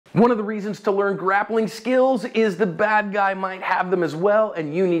One of the reasons to learn grappling skills is the bad guy might have them as well,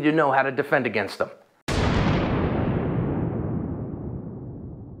 and you need to know how to defend against them.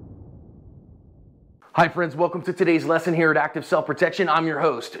 Hi friends, welcome to today's lesson here at Active Self-Protection. I'm your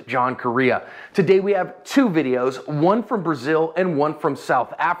host, John Correa. Today we have two videos, one from Brazil and one from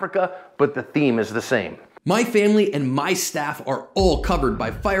South Africa, but the theme is the same. My family and my staff are all covered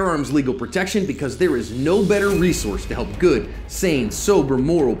by firearms legal protection because there is no better resource to help good, sane, sober,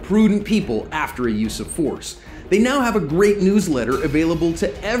 moral, prudent people after a use of force. They now have a great newsletter available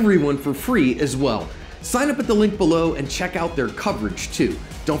to everyone for free as well. Sign up at the link below and check out their coverage too.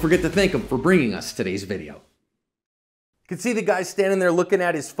 Don't forget to thank them for bringing us today's video. You can see the guy standing there looking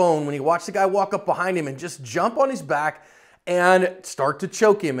at his phone when he watched the guy walk up behind him and just jump on his back and start to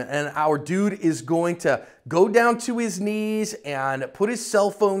choke him. And our dude is going to go down to his knees and put his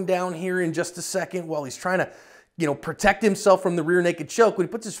cell phone down here in just a second while he's trying to, protect himself from the rear naked choke. When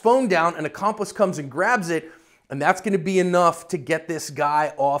he puts his phone down, an accomplice comes and grabs it, and that's going to be enough to get this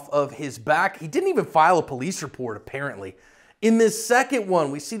guy off of his back. He didn't even file a police report, apparently. In this second one,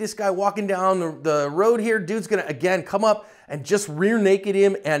 we see this guy walking down the road here. Dude's going to, again, come up and just rear naked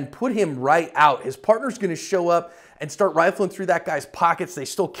him and put him right out. His partner's going to show up and start rifling through that guy's pockets. They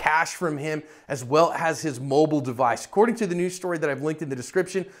stole cash from him as well as his mobile device. According to the news story that I've linked in the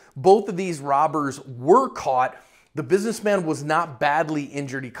description, both of these robbers were caught. The businessman was not badly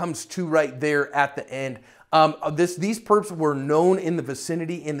injured. He comes to right there at the end. These perps were known in the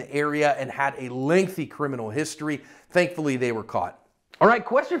vicinity, in the area, and had a lengthy criminal history. Thankfully, they were caught. All right,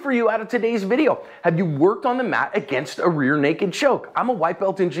 question for you out of today's video. Have you worked on the mat against a rear naked choke? I'm a white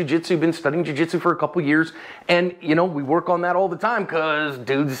belt in jiu-jitsu, been studying jiu-jitsu for a couple years, and we work on that all the time because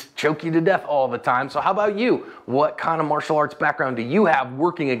dudes choke you to death all the time. So how about you? What kind of martial arts background do you have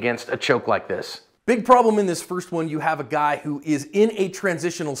working against a choke like this? Big problem in this first one, you have a guy who is in a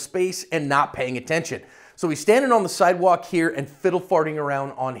transitional space and not paying attention. So he's standing on the sidewalk here and fiddle farting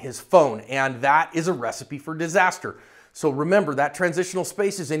around on his phone, and that is a recipe for disaster. So remember, that transitional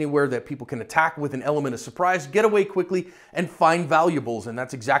space is anywhere that people can attack with an element of surprise, get away quickly, and find valuables. And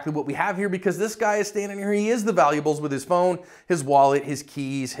that's exactly what we have here because this guy is standing here. He is the valuables with his phone, his wallet, his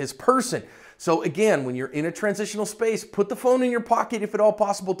keys, his person. So again, when you're in a transitional space, put the phone in your pocket if at all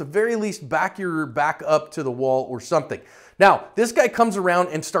possible, at the very least back your back up to the wall or something. Now, this guy comes around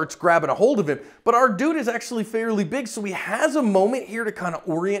and starts grabbing a hold of him, but our dude is actually fairly big, so he has a moment here to kind of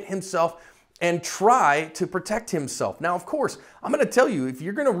orient himself and try to protect himself. Now, of course, I'm going to tell you, if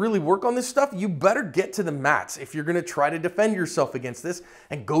you're going to really work on this stuff, you better get to the mats if you're going to try to defend yourself against this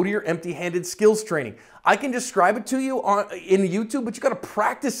and go to your empty-handed skills training. I can describe it to you in YouTube, but you got to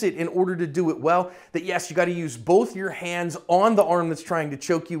practice it in order to do it well. That yes, you got to use both your hands on the arm that's trying to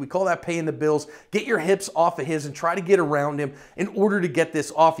choke you. We call that paying the bills. Get your hips off of his and try to get around him in order to get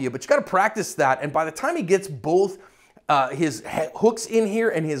this off of you. But you got to practice that, and by the time he gets both his hooks in here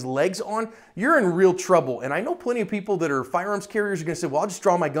and his legs on, you're in real trouble. And I know plenty of people that are firearms carriers are going to say, well, I'll just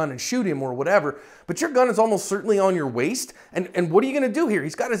draw my gun and shoot him or whatever. But your gun is almost certainly on your waist. And what are you going to do here?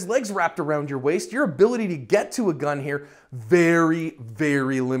 He's got his legs wrapped around your waist. Your ability to get to a gun here, very,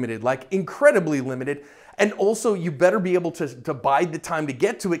 very limited, like incredibly limited. And also, you better be able to bide the time to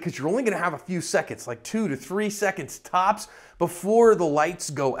get to it because you're only going to have a few seconds, like 2 to 3 seconds tops before the lights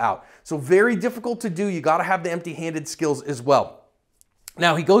go out. So very difficult to do. You got to have the empty-handed skills as well.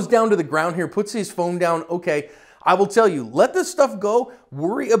 Now, he goes down to the ground here, puts his phone down. Okay, I will tell you, let this stuff go.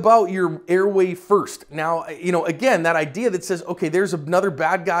 Worry about your airway first. Now, again, that idea that says, okay, there's another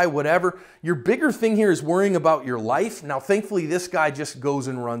bad guy, whatever. Your bigger thing here is worrying about your life. Now, thankfully, this guy just goes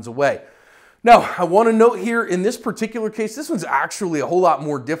and runs away. Now, I want to note here, in this particular case, this one's actually a whole lot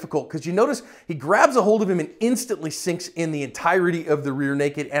more difficult because you notice he grabs a hold of him and instantly sinks in the entirety of the rear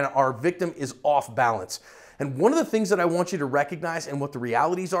naked, and our victim is off balance. And one of the things that I want you to recognize and what the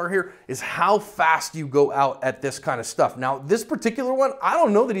realities are here is how fast you go out at this kind of stuff. Now, this particular one, I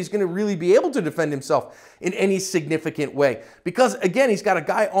don't know that he's going to really be able to defend himself in any significant way because, again, he's got a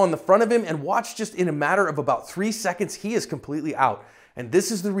guy on the front of him, and watch, just in a matter of about 3 seconds, he is completely out. And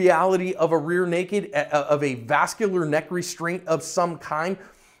this is the reality of a rear naked, of a vascular neck restraint of some kind,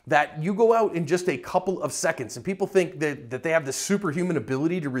 that you go out in just a couple of seconds. And people think that they have this superhuman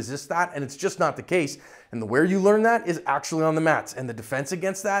ability to resist that, and it's just not the case. And where you learn that is actually on the mats. And the defense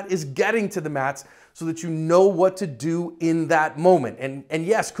against that is getting to the mats so that you know what to do in that moment. And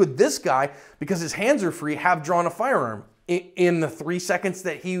yes, could this guy, because his hands are free, have drawn a firearm in the 3 seconds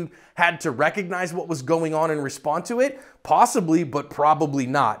that he had to recognize what was going on and respond to it? Possibly, but probably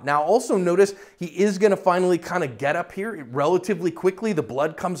not. Now, also notice he is going to finally kind of get up here relatively quickly. The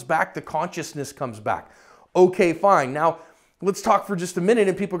blood comes back, the consciousness comes back. Okay, fine. Now, let's talk for just a minute,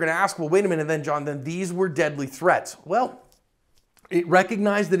 and people are going to ask, well, wait a minute then, John, then these were deadly threats. Well, it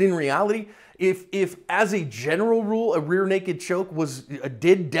recognized that in reality, if as a general rule, a rear naked choke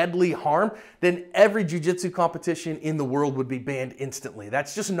did deadly harm, then every jiu-jitsu competition in the world would be banned instantly.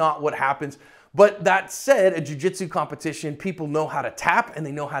 That's just not what happens. But that said, a jiu-jitsu competition, people know how to tap and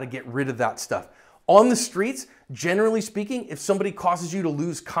they know how to get rid of that stuff. On the streets, generally speaking, if somebody causes you to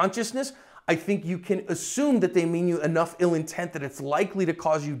lose consciousness, I think you can assume that they mean you enough ill intent that it's likely to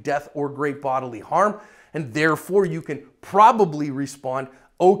cause you death or great bodily harm, and therefore you can probably respond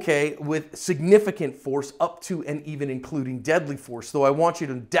okay with significant force up to and even including deadly force. Though I want you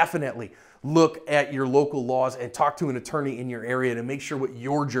to definitely look at your local laws and talk to an attorney in your area to make sure what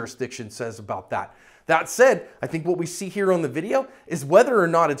your jurisdiction says about that. That said, I think what we see here on the video is whether or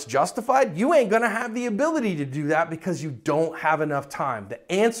not it's justified, you ain't gonna have the ability to do that because you don't have enough time.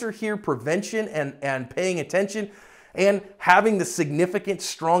 The answer here, prevention and paying attention and having the significant,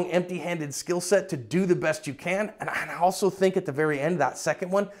 strong, empty-handed skill set to do the best you can. And I also think at the very end, that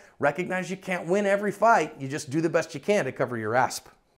second one, recognize you can't win every fight. You just do the best you can to cover your ass.